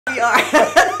are.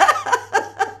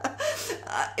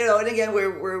 And again,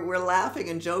 we're laughing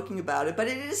and joking about it, but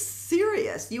it is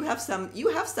serious. You have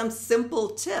some simple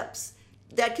tips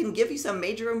that can give you some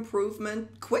major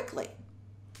improvement quickly.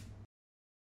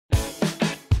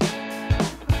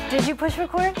 Did you push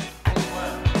record?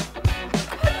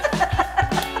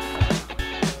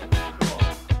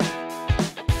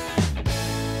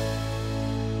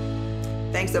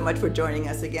 Thanks so much for joining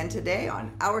us again today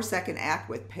on Our Second Act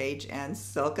with Paige and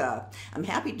Silka. I'm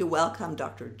happy to welcome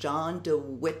Dr. John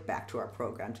DeWitt back to our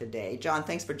program today. John,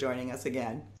 thanks for joining us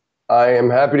again. I am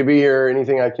happy to be here.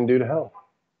 Anything I can do to help.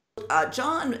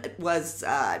 John was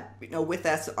with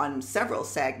us on several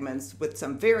segments with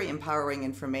some very empowering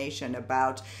information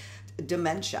about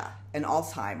dementia and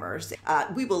Alzheimer's.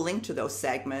 We will link to those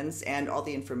segments and all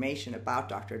the information about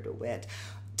Dr. DeWitt.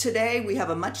 Today we have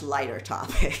a much lighter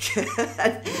topic.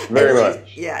 Very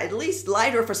much. Yeah, at least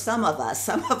lighter for some of us.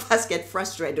 Some of us get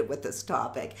frustrated with this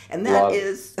topic, and that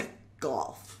is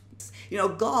golf.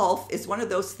 Golf is one of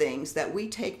those things that we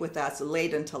take with us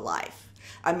late into life.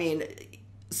 I mean,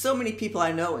 so many people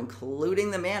I know, including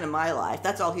the man in my life,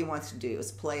 that's all he wants to do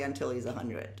is play until he's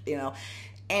 100,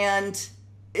 And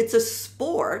it's a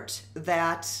sport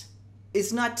that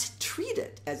is not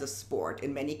treated as a sport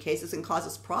in many cases and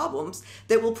causes problems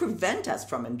that will prevent us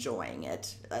from enjoying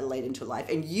it late into life.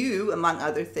 And you, among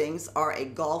other things, are a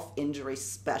golf injury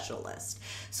specialist.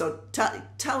 So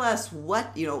tell us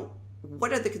what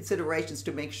are the considerations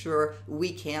to make sure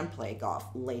we can play golf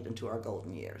late into our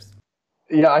golden years?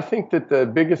 Yeah, I think that the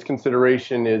biggest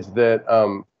consideration is that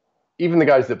even the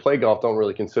guys that play golf don't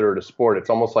really consider it a sport. It's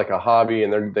almost like a hobby,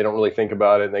 and they don't really think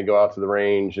about it. And they go out to the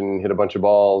range and hit a bunch of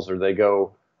balls, or they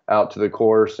go out to the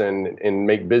course and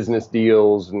make business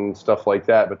deals and stuff like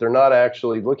that. But they're not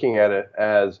actually looking at it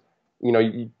as,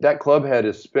 that club head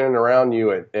is spinning around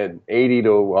you at 80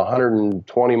 to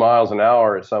 120 miles an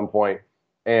hour at some point.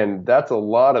 And that's a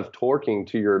lot of torquing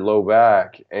to your low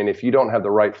back. And if you don't have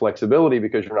the right flexibility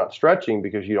because you're not stretching,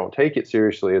 because you don't take it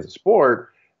seriously as a sport,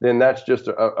 then that's just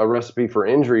a recipe for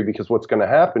injury. Because what's going to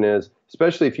happen is,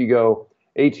 especially if you go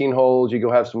 18 holes, you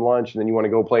go have some lunch, and then you want to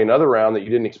go play another round that you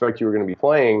didn't expect you were going to be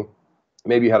playing.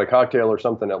 Maybe you had a cocktail or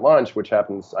something at lunch, which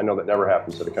happens. I know that never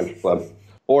happens at a country club,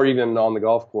 or even on the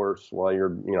golf course while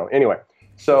you're, anyway.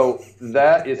 So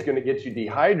that is going to get you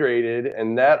dehydrated,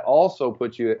 and that also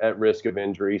puts you at risk of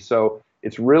injury. So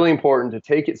it's really important to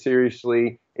take it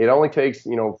seriously. It only takes,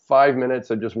 5 minutes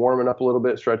of just warming up a little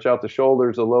bit, stretch out the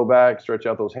shoulders, the low back, stretch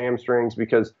out those hamstrings,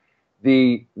 because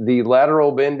the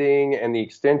lateral bending and the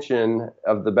extension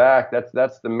of the back,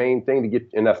 that's the main thing to get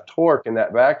enough torque in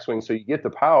that backswing so you get the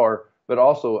power, but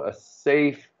also a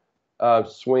safe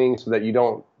swing so that you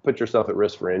don't put yourself at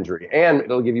risk for injury. And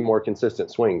it'll give you more consistent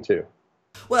swing too.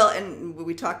 Well, and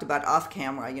we talked about off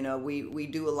camera, we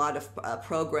do a lot of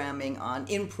programming on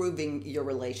improving your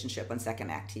relationship on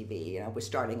Second Act TV. We're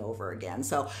starting over again.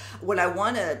 So what I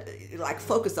want to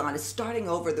focus on is starting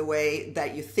over the way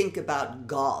that you think about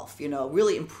golf,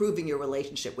 really improving your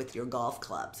relationship with your golf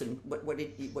clubs. And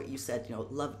what you said,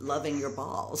 loving your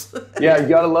balls. Yeah, you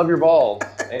got to love your balls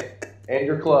and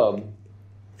your club.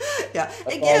 Yeah,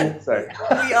 That's again,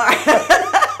 we are.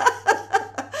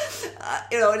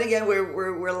 And again,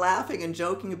 we're laughing and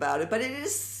joking about it, but it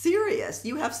is serious.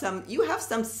 You have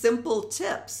some simple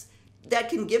tips that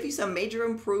can give you some major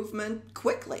improvement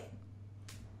quickly.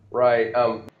 Right.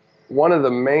 One of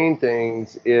the main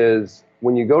things is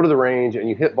when you go to the range and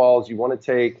you hit balls, you want to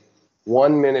take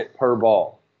 1 minute per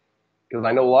ball. Because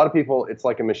I know a lot of people, it's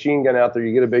like a machine gun out there.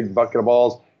 You get a big bucket of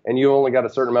balls, and you only got a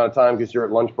certain amount of time because you're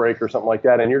at lunch break or something like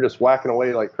that, and you're just whacking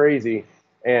away like crazy.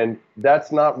 And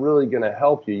that's not really going to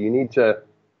help you. You need to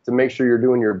make sure you're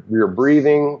doing your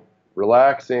breathing,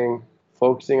 relaxing,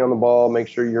 focusing on the ball, make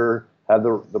sure you have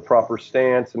the proper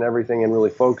stance and everything, and really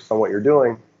focus on what you're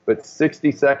doing. But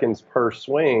 60 seconds per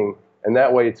swing, and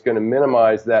that way it's going to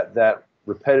minimize that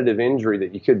repetitive injury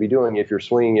that you could be doing if your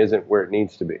swing isn't where it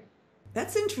needs to be.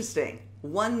 That's interesting.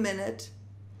 1 minute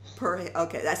per.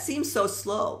 Okay, that seems so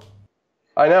slow.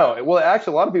 I know. Well,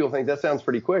 actually, a lot of people think that sounds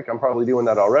pretty quick. I'm probably doing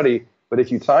that already. But if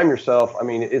you time yourself, I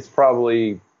mean, it's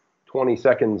probably 20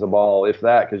 seconds a ball, if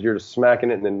that, because you're just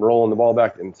smacking it and then rolling the ball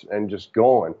back and just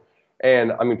going.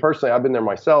 And I mean, personally, I've been there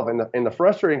myself. And the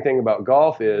frustrating thing about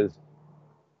golf is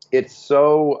it's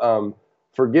so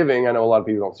forgiving. I know a lot of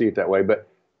people don't see it that way, but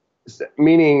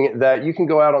meaning that you can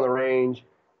go out on the range.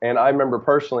 And I remember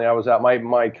personally, I was out.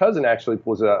 My cousin actually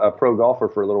was a pro golfer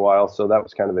for a little while, so that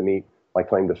was kind of a neat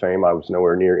claim to fame. I was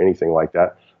nowhere near anything like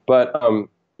that. But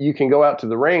you can go out to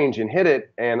the range and hit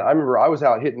it. And I remember I was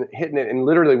out hitting it and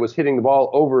literally was hitting the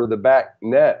ball over the back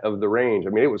net of the range. I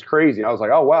mean, it was crazy. I was like,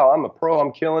 oh, wow, I'm a pro.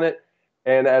 I'm killing it.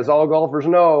 And as all golfers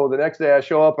know, the next day I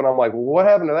show up and I'm like, well, what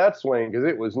happened to that swing? Because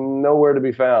it was nowhere to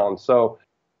be found. So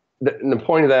the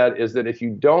point of that is that if you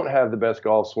don't have the best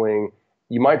golf swing,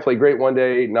 you might play great one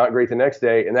day, not great the next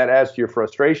day, and that adds to your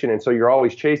frustration. And so you're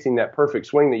always chasing that perfect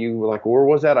swing that you were like, where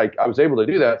was that? I was able to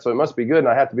do that, so it must be good, and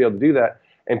I have to be able to do that.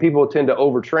 And people tend to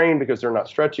overtrain because they're not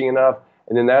stretching enough,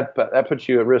 and then that puts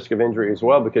you at risk of injury as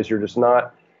well because you're just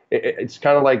not. It's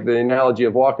kind of like the analogy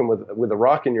of walking with a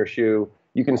rock in your shoe.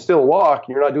 You can still walk,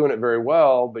 you're not doing it very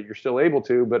well, but you're still able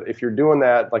to. But if you're doing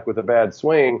that like with a bad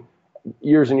swing,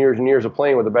 years and years and years of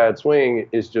playing with a bad swing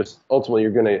is just ultimately you're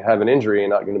going to have an injury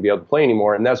and not going to be able to play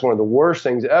anymore. And that's one of the worst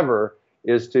things ever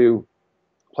is to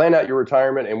plan out your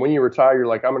retirement. And when you retire, you're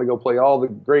like, I'm going to go play all the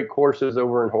great courses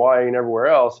over in Hawaii and everywhere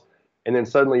else. And then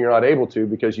suddenly you're not able to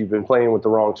because you've been playing with the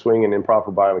wrong swing and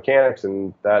improper biomechanics.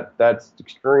 And that's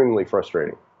extremely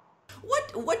frustrating.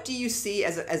 What do you see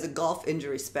as a golf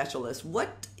injury specialist?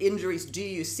 What injuries do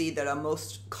you see that are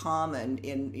most common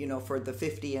in for the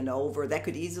 50 and over that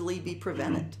could easily be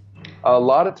prevented? A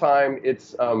lot of time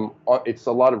it's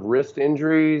a lot of wrist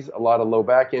injuries, a lot of low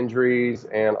back injuries,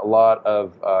 and a lot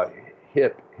of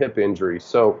hip injuries.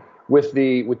 So with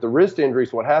the wrist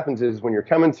injuries, what happens is when you're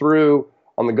coming through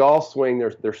on the golf swing,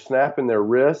 they're snapping their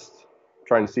wrist. I'm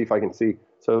trying to see if I can see.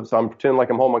 So I'm pretending like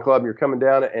I'm holding my club, and you're coming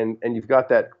down, and you've got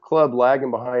that club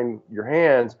lagging behind your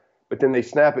hands, but then they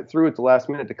snap it through at the last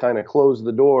minute to kind of close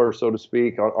the door, so to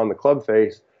speak, on the club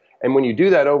face. And when you do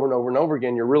that over and over and over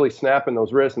again, you're really snapping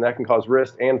those wrists, and that can cause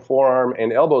wrist and forearm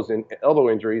and elbow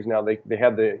injuries. Now they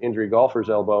have the injury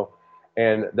golfer's elbow,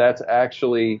 and that's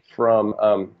actually from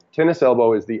tennis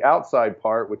elbow is the outside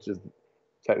part, which is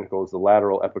technical is the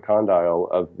lateral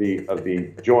epicondyle of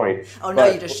the joint. Oh no,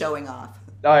 you're just showing off.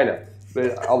 I know.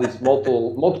 But all these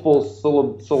multiple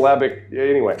syllabic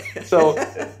anyway. So,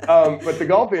 but the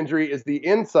golf injury is the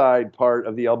inside part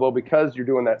of the elbow because you're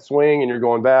doing that swing and you're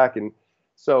going back. And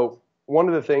so one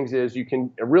of the things is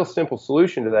a real simple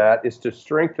solution to that is to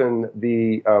strengthen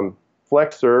the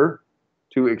flexor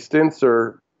to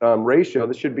extensor ratio.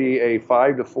 This should be a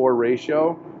 5-to-4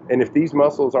 ratio. And if these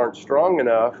muscles aren't strong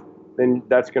enough, then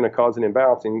that's going to cause an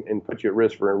imbalance and put you at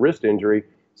risk for a wrist injury.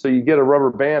 So you get a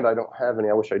rubber band. I don't have any.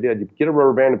 I wish I did. You get a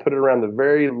rubber band and put it around the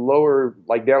very lower,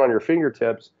 like down on your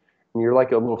fingertips, and you're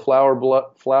like a little flower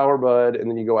bud,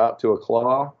 and then you go out to a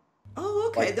claw. Oh,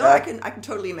 okay. Like no, I can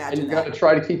totally imagine. And you got to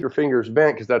try to keep your fingers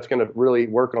bent because that's going to really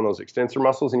work on those extensor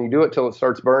muscles. And you do it till it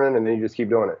starts burning, and then you just keep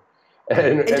doing it.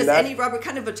 And does any rubber,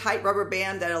 kind of a tight rubber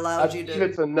band that allows you to?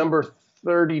 It's a number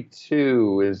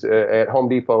 32 is at Home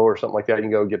Depot or something like that. You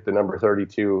can go get the number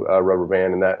 32 rubber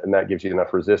band, and that gives you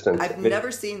enough resistance. I've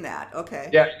never seen that. Okay.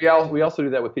 Yeah, we also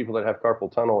do that with people that have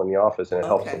carpal tunnel in the office, and it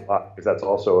helps a lot because that's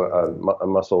also a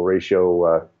muscle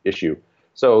ratio issue.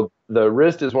 So the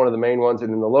wrist is one of the main ones,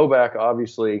 and then the low back,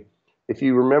 obviously, if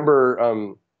you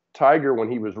remember Tiger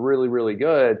when he was really, really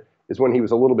good, is when he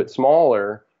was a little bit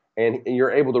smaller. And you're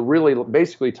able to really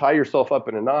basically tie yourself up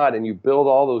in a knot, and you build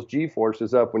all those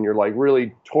G-forces up when you're like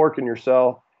really torquing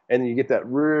yourself, and then you get that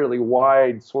really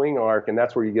wide swing arc, and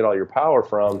that's where you get all your power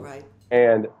from. Right.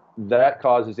 And that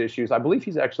causes issues. I believe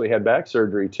he's actually had back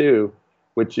surgery too,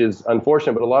 which is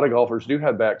unfortunate, but a lot of golfers do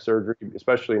have back surgery,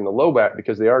 especially in the low back,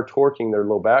 because they are torquing their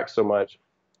low back so much.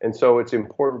 And so it's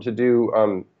important to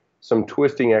do some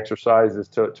twisting exercises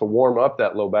to warm up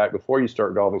that low back before you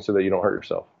start golfing so that you don't hurt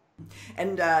yourself.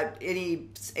 And any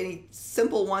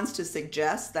simple ones to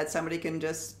suggest that somebody can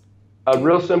just a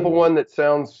real simple one that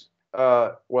sounds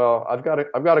well. I've got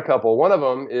a couple. One of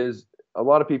them is a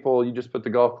lot of people. You just put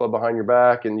the golf club behind your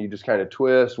back and you just kind of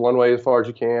twist one way as far as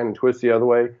you can and twist the other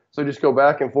way. So just go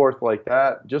back and forth like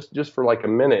that, just for like a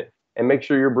minute, and make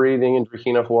sure you're breathing and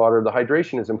drinking enough water. The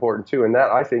hydration is important too, and that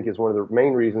I think is one of the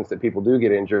main reasons that people do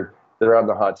get injured. They're out in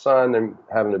the hot sun, they're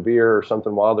having a beer or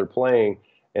something while they're playing.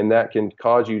 And that can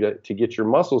cause you to get your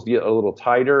muscles to get a little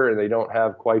tighter, and they don't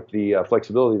have quite the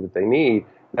flexibility that they need.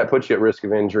 That puts you at risk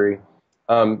of injury.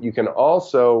 You can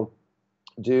also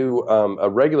do a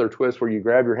regular twist where you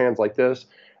grab your hands like this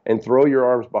and throw your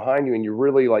arms behind you, and you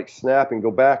really like snap and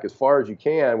go back as far as you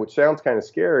can, which sounds kind of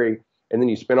scary. And then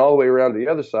you spin all the way around to the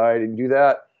other side, and do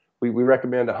that. We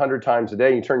recommend 100 times a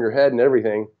day. You turn your head and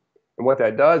everything. And what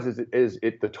that does is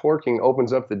the torquing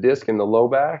opens up the disc in the low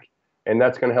back. And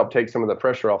that's going to help take some of the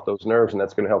pressure off those nerves, and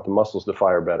that's going to help the muscles to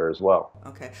fire better as well.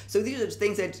 Okay. So these are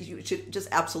things that you should just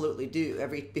absolutely do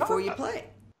before you play.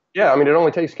 Yeah, I mean, it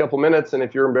only takes a couple minutes, and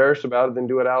if you're embarrassed about it, then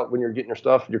do it out when you're getting your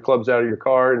stuff, your clubs out of your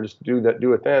car, and just do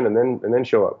it then, and then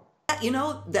show up.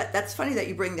 that's funny that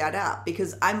you bring that up,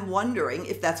 because I'm wondering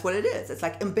if that's what it is. It's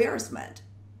like embarrassment.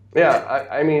 Yeah,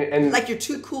 I mean, and like you're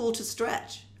too cool to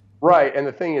stretch. Right, and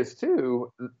the thing is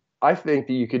too, I think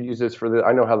that you could use this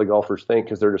I know how the golfers think,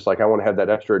 because they're just like, I want to have that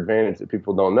extra advantage that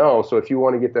people don't know. So if you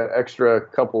want to get that extra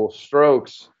couple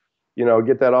strokes,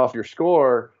 get that off your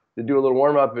score, to do a little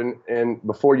warm up, and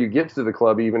before you get to the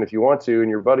club, even if you want to, and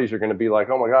your buddies are going to be like,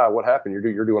 oh my God, what happened?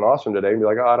 You're doing awesome today. And be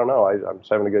like, oh, I don't know. I'm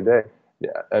just having a good day. Yeah,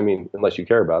 I mean, unless you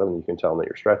care about them, you can tell them that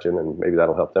you're stretching, and maybe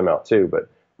that'll help them out too. But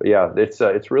yeah,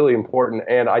 it's really important,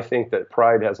 and I think that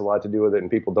pride has a lot to do with it, and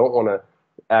people don't want to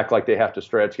act like they have to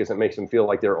stretch because it makes them feel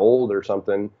like they're old or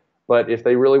something. But if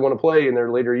they really want to play in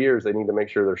their later years, they need to make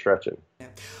sure they're stretching. Yeah.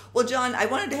 Well, John, I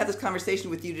wanted to have this conversation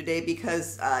with you today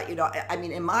because, I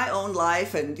mean, in my own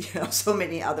life and, so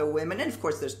many other women, and of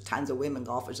course there's tons of women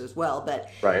golfers as well, but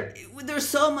right. There's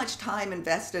so much time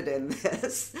invested in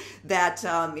this that,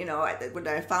 when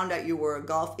I found out you were a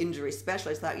golf injury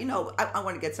specialist, I thought, I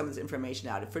want to get some of this information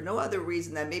out for no other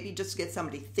reason than maybe just get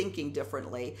somebody thinking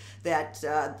differently that,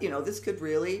 this could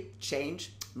really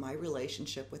change my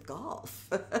relationship with golf.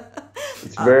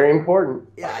 It's very important.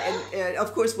 Yeah, and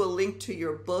of course we'll link to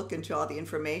your book and to all the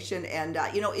information. And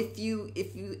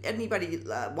if anybody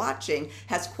watching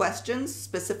has questions,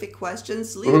 specific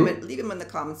questions, leave them in the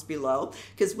comments below,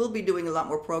 because we'll be doing a lot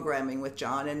more programming with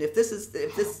John. And if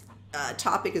this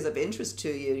topic is of interest to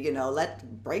you,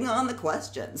 bring on the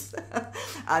questions,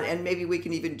 and maybe we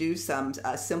can even do some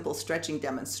simple stretching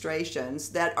demonstrations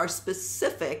that are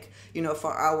specific,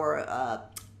 for our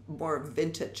more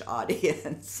vintage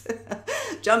audience.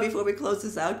 John, before we close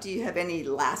this out, do you have any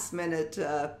last minute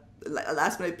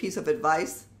piece of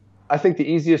advice? I think the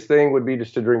easiest thing would be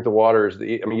just to drink the water.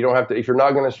 You don't have to, if you're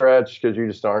not going to stretch because you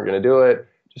just aren't going to do it,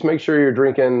 just make sure you're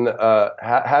drinking,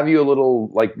 have you a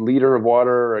little liter of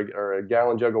water or a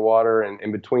gallon jug of water, and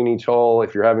in between each hole,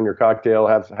 if you're having your cocktail,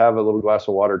 have a little glass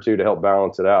of water too to help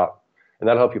balance it out. And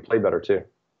that'll help you play better too.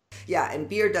 Yeah, and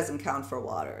beer doesn't count for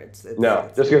water. No,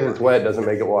 just because it's wet doesn't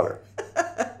make it water.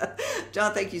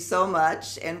 John, thank you so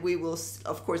much. And we will,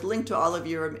 of course, link to all of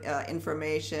your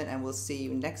information, and we'll see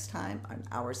you next time on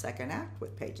Our Second Act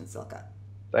with Paige and Silka.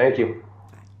 Thank you.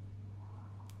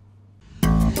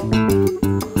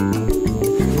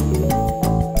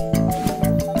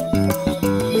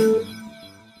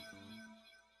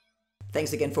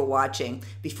 Thanks again for watching.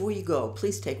 Before you go,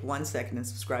 please take 1 second and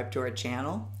subscribe to our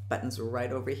channel. Buttons are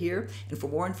right over here. And for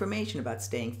more information about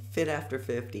staying fit after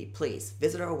 50, please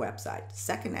visit our website,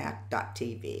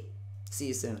 secondact.tv. See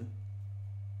you soon.